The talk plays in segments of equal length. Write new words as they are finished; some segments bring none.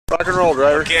Rock and roll,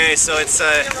 driver. Okay, so it's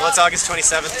August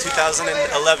 27th,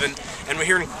 2011, and we're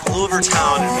here in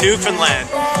Glovertown, Newfoundland,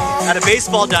 at a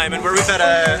baseball diamond where we've had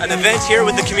an event here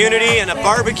with the community and a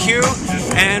barbecue.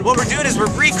 And what we're doing is we're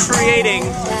recreating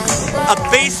a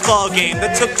baseball game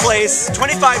that took place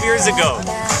 25 years ago.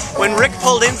 When Rick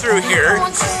pulled in through here,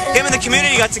 him and the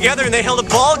community got together and they held a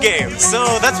ball game.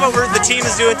 So that's what the team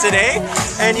is doing today.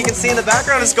 And you can see in the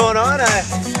background what's going on.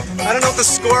 I don't know what the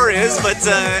score is, but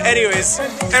anyways,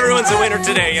 everyone's a winner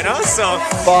today, you know? So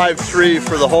 5-3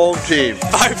 for the home team.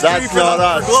 5-3 That's for not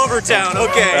us. Glovertown,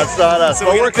 okay. That's not us. So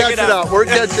but we're catching up. We're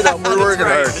catching up. We're working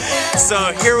hard.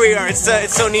 So here we are. It's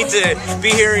so neat to be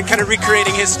here and kind of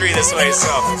recreating history this way. So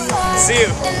see you.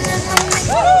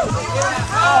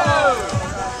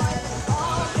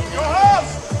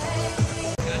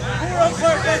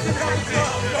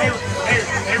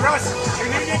 Hey Russ, your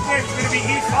new nickname's going to be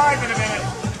Heat 5 in a minute.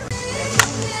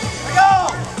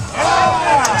 Go!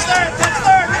 That's third! That's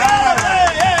third!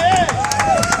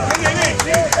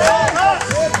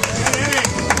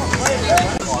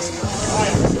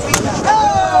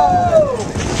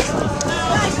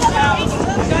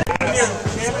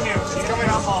 He's coming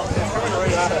up all. He's coming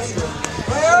right at us.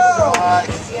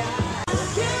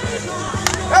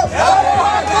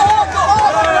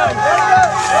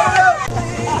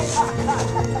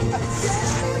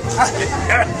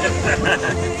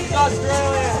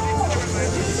 Australia.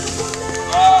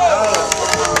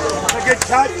 That's a good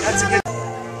cut. That's a good.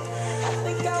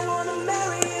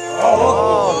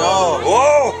 Oh no!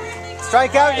 Whoa!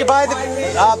 Strike out, you buy the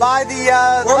lemonade.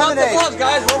 Warm up the gloves,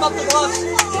 guys. Warm up the gloves.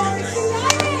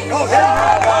 Oh,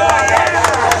 yeah.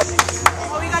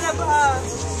 Oh, we got a.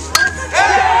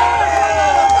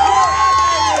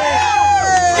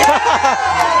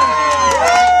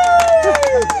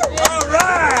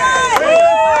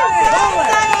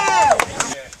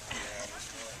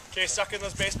 Okay, suck in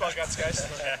those baseball guts, guys.